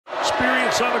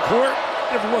defense on the court.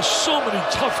 They've lost so many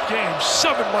tough games,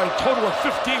 7 by a total of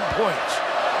 15 points.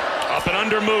 Up and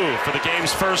under move for the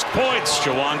game's first points,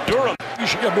 Juwan Durham. You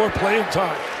should get more playing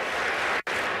time.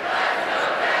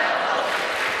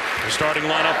 The starting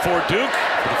lineup for Duke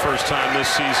for the first time this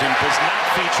season does not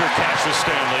feature Cassius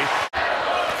Stanley.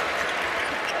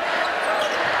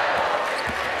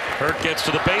 Hurt gets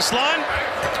to the baseline,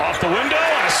 off the window,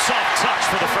 and a soft touch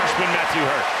for the freshman Matthew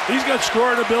Hurt. He's got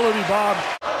scoring ability, Bob.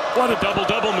 What a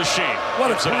double-double machine. What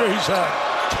a career he's had.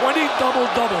 20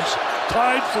 double-doubles,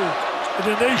 tied for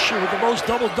the nation with the most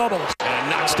double-doubles. And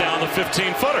knocks down the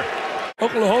 15-footer.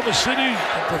 Oklahoma City,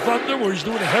 the Thunder, where he's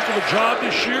doing a heck of a job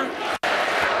this year.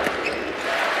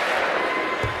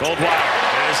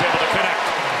 Goldwire is able to connect.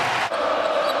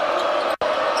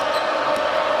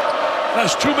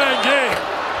 That's two-man game.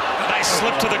 A nice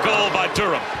slip to the goal by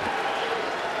Durham.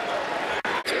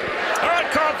 All right,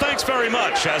 Carl, thanks very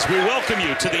much as we welcome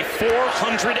you to the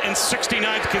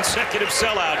 469th consecutive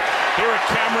sellout here at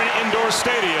Cameron Indoor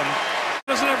Stadium.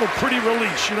 Doesn't have a pretty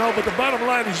release, you know, but the bottom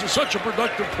line, he's such a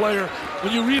productive player.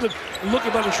 When you read it, look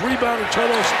about his rebound and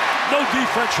totals, no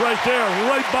defense right there,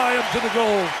 right by him to the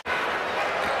goal.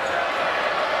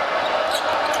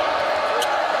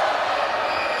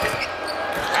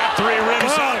 Three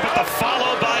rims up, but the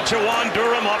follow by Juwan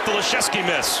Durham off the Leshesky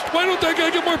miss. Why don't that guy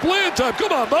get more playing time?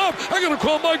 Come on, Bob. I got to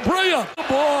call Mike Bray up. The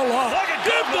ball up.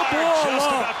 Give the ball just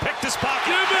up. about picked his pocket.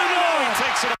 Give it up. He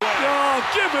takes it away. Oh,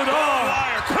 give it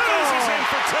up. Cruises in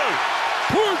for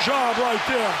 2. Poor job right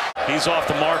there. He's off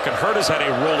the mark, and Hurt has had a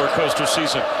roller coaster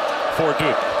season for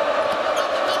Duke.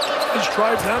 His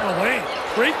drive down the lane.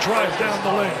 Great drive down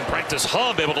the lane. Prentice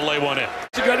Hub able to lay one in.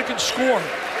 He's a guy that can score.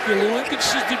 He's a little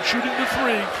inconsistent shooting the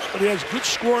 3, but he has good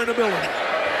scoring ability.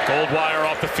 Goldwire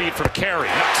off the feed from Carey.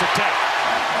 Knocks it down.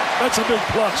 That's a big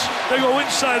plus. They go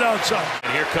inside, outside. And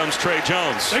here comes Tre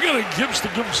Jones. They got to give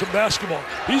him some basketball.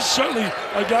 He's certainly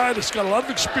a guy that's got a lot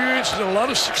of experience and a lot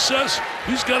of success.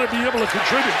 He's got to be able to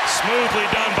contribute. Smoothly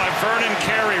done by Vernon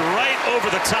Carey right over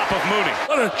the top of Mooney.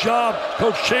 What a job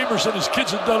Coach Chambers and his kids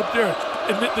have done up there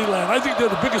in Nittany Land. I think they're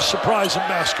the biggest surprise in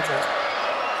basketball.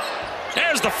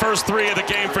 There's the first 3 of the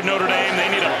game for Notre Dame. They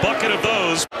need a bucket of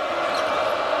those.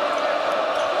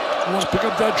 He wants to pick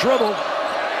up that dribble.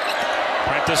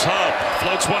 Prentice Hub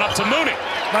floats one up to Mooney.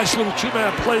 Nice little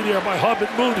two-man play there by Hub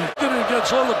and Mooney. Did it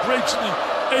against all the greats in the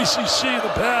ACC in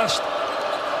the past.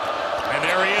 And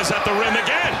there he is at the rim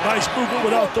again. Nice movement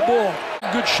without the ball.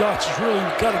 Good shots has really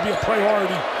got to be a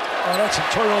priority. That's a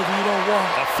turnover you don't want.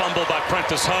 A fumble by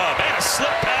Prentice Hub and a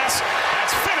slip pass.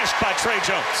 That's finished by Tre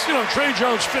Jones. You know, Tre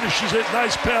Jones finishes it.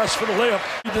 Nice pass for the layup.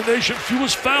 The nation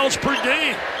fewest fouls per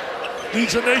game.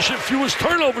 Leads the nation fewest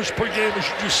turnovers per game, as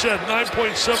you just said,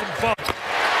 9.75.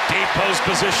 Deep post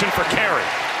position for Carey.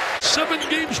 7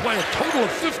 games by a total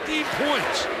of 15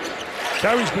 points.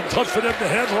 Carey's been tough for them to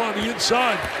handle on the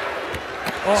inside.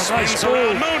 Oh, nice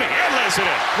move. Mooney and lays it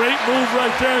in. Great move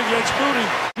right there against Mooney.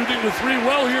 Shooting the 3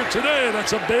 well here today.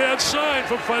 That's a bad sign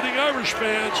for Fighting Irish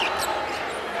fans.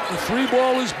 The 3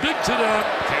 ball is big to them.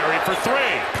 Carey for 3.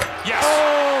 Yes.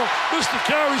 Oh, Mr.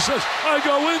 Carey says, I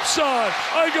go inside.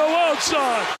 I go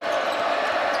outside.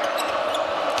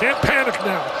 Can't panic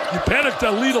now. You panic,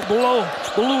 that lead will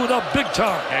balloon up big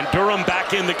time. And Durham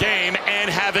back in the game and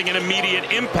having an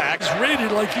immediate impact. He's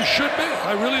rated like he should be.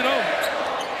 I really don't.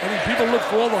 I mean, people look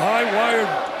for all the high-wired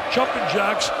jumping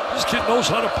jacks. This kid knows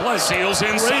how to play. Seals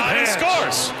inside and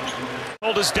scores.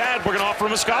 Told his dad we're going to offer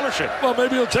him a scholarship. Well,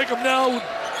 maybe he'll take him now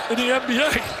in the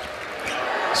NBA.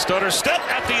 Stutter step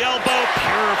at the elbow,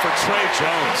 pure for Tre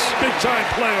Jones. Big-time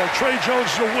player. Tre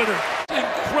Jones is a winner.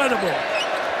 Incredible.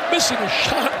 Missing a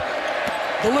shot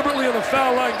deliberately on the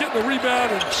foul line, getting the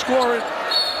rebound and scoring.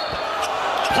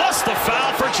 Plus the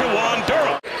foul for Juwan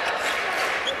Durham.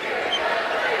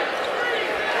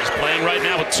 Playing right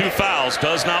now with 2 fouls.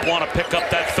 Does not want to pick up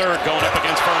that 3rd going up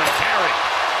against Vernon Carey.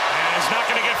 And he's not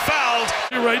going to get fouled.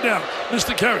 Right now,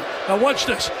 Mr. Carey. Now watch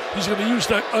this. He's going to use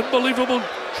that unbelievable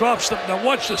drop step. Now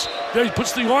watch this. There he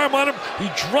puts the arm on him. He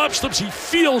drop steps. He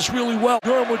feels really well.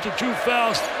 Durham with the 2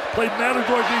 fouls. Played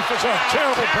Matador defense. Oh,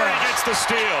 terrible pass. Carey gets the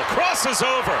steal. Crosses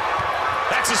over.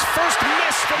 That's his first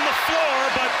miss from the floor,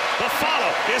 but the follow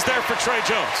is there for Tre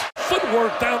Jones.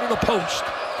 Footwork down in the post.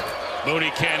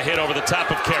 Mooney can't hit over the top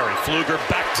of Carey. Fluger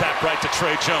back tap right to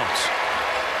Tre Jones.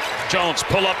 Jones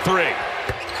pull up 3.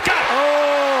 Got it!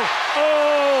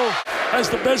 Oh! Has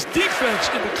the best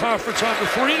defense in the conference on the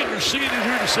 3, and you're seeing it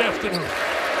here this afternoon.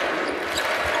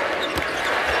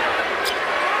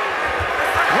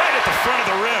 Right at the front of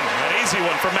the rim. An easy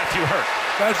one for Matthew Hurt.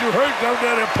 Matthew Hurt down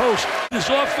there in post. His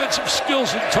offensive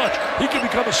skills and touch. He can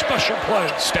become a special player.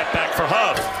 Step back for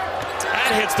Hub.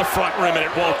 That hits the front rim and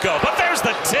it won't go. But there's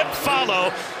the tip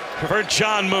follow for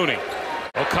John Mooney.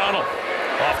 O'Connell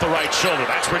off the right shoulder.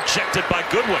 That's rejected by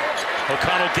Goodwin.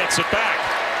 O'Connell gets it back.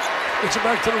 Gets it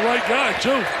back to the right guy,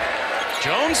 too.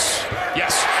 Jones?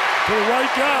 Yes. To the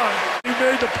right guy. He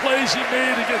made the plays he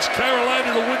made against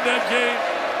Carolina to win that game.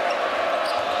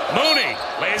 Mooney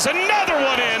lays another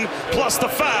one in, plus the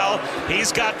foul.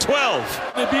 He's got 12.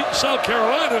 They beat South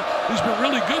Carolina, who's been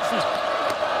really good for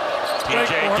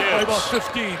TJ by about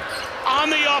Gibbs. 15. On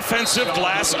the offensive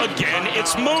glass again,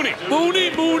 it's Mooney.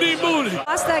 Mooney.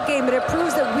 Lost that game, but it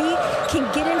proves that we can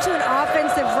get into an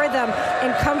offensive rhythm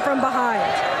and come from behind.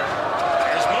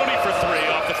 There's Mooney for three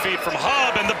off the feed from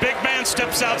Hub, and the big man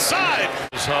steps outside.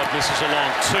 Hub misses a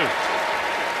long two.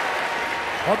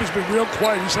 Hub has been real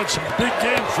quiet. He's had some big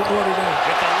games for Notre Dame.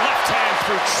 With the left hand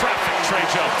through traffic, Tre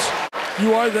Jones.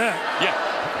 You are that. Yeah.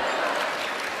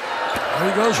 There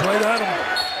he goes, right at him.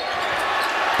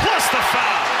 Plus the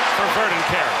foul for Vernon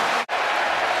Carey.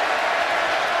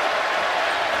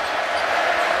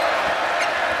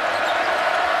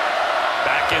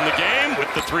 Back in the game with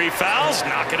the 3 fouls.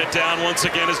 Knocking it down once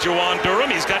again is Juwan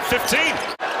Durham. He's got 15.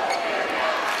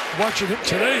 Watching him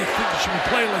today, I think he should be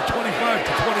playing like 25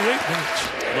 to 28 minutes.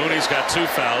 Mooney's got 2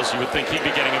 fouls. You would think he'd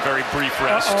be getting a very brief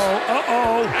rest.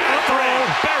 Uh-oh.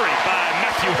 Buried by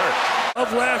Matthew Hurt.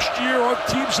 Of last year, our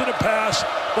teams in the past,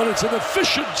 but it's an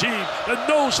efficient team that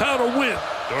knows how to win.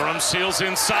 Durham seals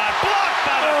inside. Blocked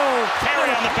by Carey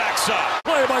on the backside.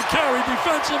 Play by Carey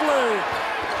defensively.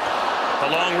 The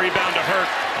long rebound to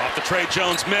Hurt. Off the Tre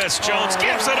Jones miss. Jones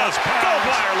gives it up.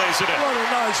 Goldwire lays it in. What a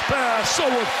nice pass. So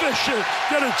efficient.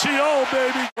 Get a TO,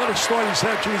 baby. What a start he's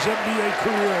had to his NBA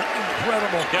career.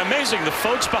 Incredible. Yeah, amazing. The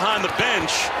folks behind the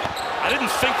bench, I didn't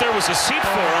think there was a seat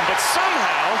for him, but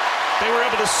somehow they were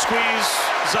able to squeeze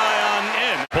Zion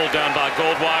in. Pulled down by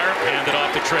Goldwire. Handed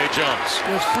off to Tre Jones.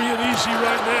 They're free and easy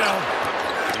right now.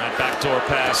 And that backdoor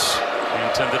pass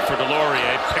intended for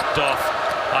Delorier. Picked off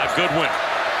by Goodwin.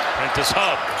 Prentice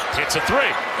Hub hits a 3.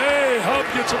 Hey, Hub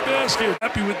gets a basket.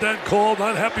 Happy with that call,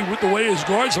 not happy with the way his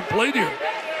guards have played here.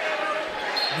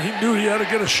 He knew he had to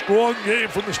get a strong game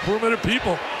from his perimeter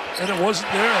people, and it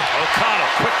wasn't there. O'Connell,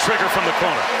 quick trigger from the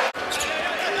corner.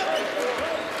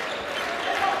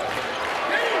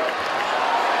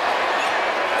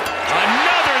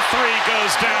 Another 3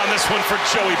 goes down, this one for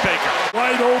Joey Baker.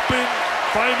 Wide open,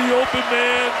 find the open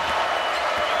man.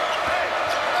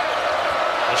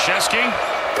 Krzyzewski.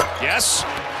 Yes.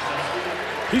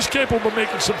 He's capable of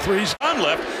making some threes. Time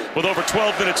left with over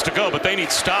 12 minutes to go, but they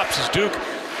need stops as Duke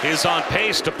is on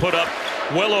pace to put up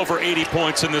well over 80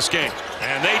 points in this game.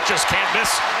 And they just can't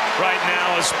miss right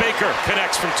now as Baker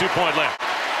connects from 2-point land.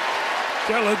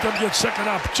 Can't let them get second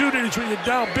opportunities when you're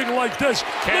down big like this.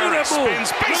 Carey Look at that move.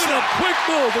 spins Look at that quick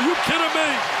move. Are you kidding me?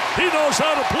 He knows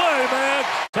how to play, man.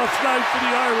 Tough night for the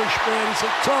Irish, man. It's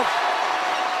a tough.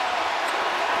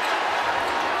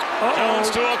 Jones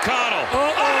to O'Connell.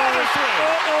 Another 3.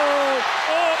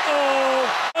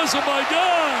 Those are my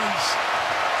guys.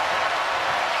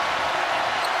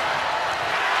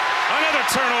 Another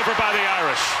turnover by the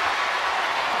Irish.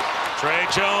 Tre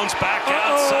Jones back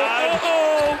outside.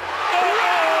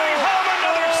 Rallying home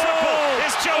another triple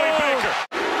is Joey Baker.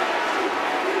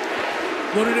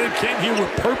 Notre Dame came here with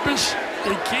purpose.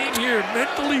 They came here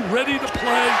mentally ready to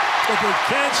play, but they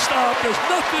can't stop. There's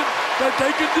nothing that they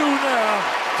can do now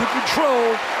to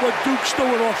control what Duke's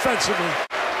doing offensively.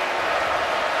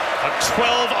 A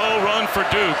 12-0 run for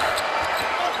Duke.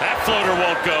 That floater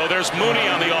won't go. There's Mooney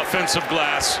on the offensive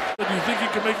glass. Do you think he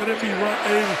can make an NBA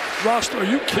roster? Are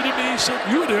you kidding me? He said,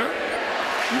 you there?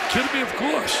 You kidding me? Of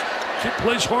course. Kid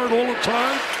plays hard all the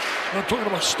time. I'm not talking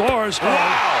about stars. Wow.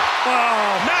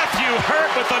 Matthew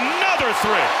Hurt with another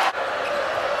 3.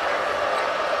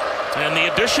 And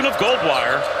the addition of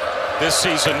Goldwire this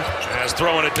season as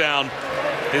throwing it down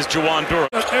is Juwan Durham.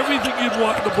 Everything you'd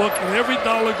want in the book, and every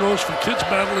dollar goes for kids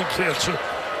battling cancer.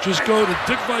 Just go to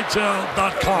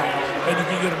dickvital.com and you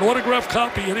can get an autographed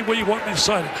copy any way you want me to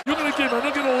sign it. You're going to give, I'm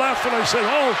not going to laugh when I say,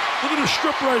 oh, look at the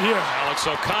strip right here. Alex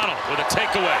O'Connell with a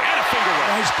takeaway and a finger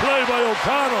roll. Nice play by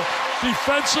O'Connell.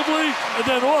 Defensively and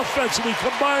then offensively,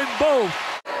 combine both.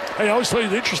 Hey, I always tell you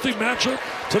the interesting matchup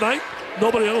tonight.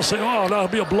 Nobody else say, oh, that'll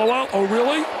be a blowout. Oh,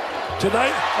 really?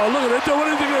 Tonight? Oh, look at it. They do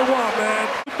anything they want, man.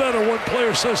 Better one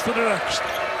player says to the next.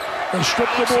 They strip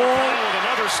the ball. With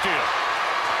another steal.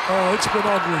 Oh, it's been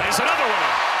ugly. There's another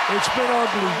one. It's been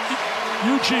ugly.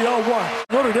 UGL won.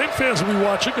 Notre Dame fans will be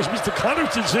watching because Mr.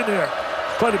 Condensed in there.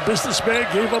 Quite a businessman,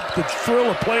 gave up the thrill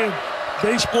of playing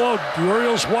baseball. The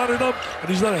Orioles wanted him, and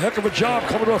he's done a heck of a job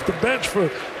coming off the bench for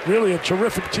really a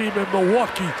terrific team in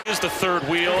Milwaukee. Is the third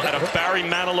wheel at a Barry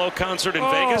Manilow concert in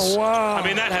Vegas. Wow. I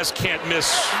mean, that has can't miss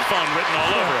fun written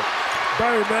all over it.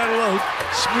 Barry Manilow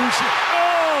smoothing.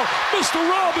 Oh, Mr.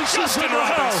 Robinson's in the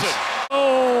house.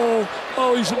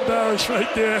 Oh, he's embarrassed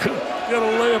right there. He got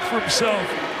a layup for himself.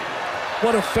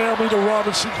 What a family, the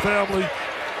Robinson family.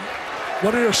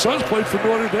 One of their sons played for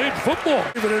Notre Dame football.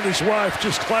 Even and his wife,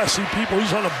 just classy people.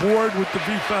 He's on a board with the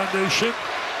V Foundation.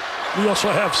 We also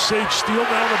have Sage Steele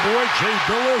down the board, Jay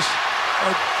Billis.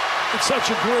 It's such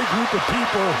a great group of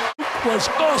people. It was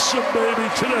awesome, baby,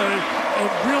 today, and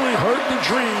really hurt the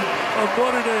dream of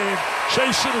Notre Dame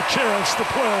chasing a chance to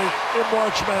play in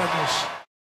March Madness.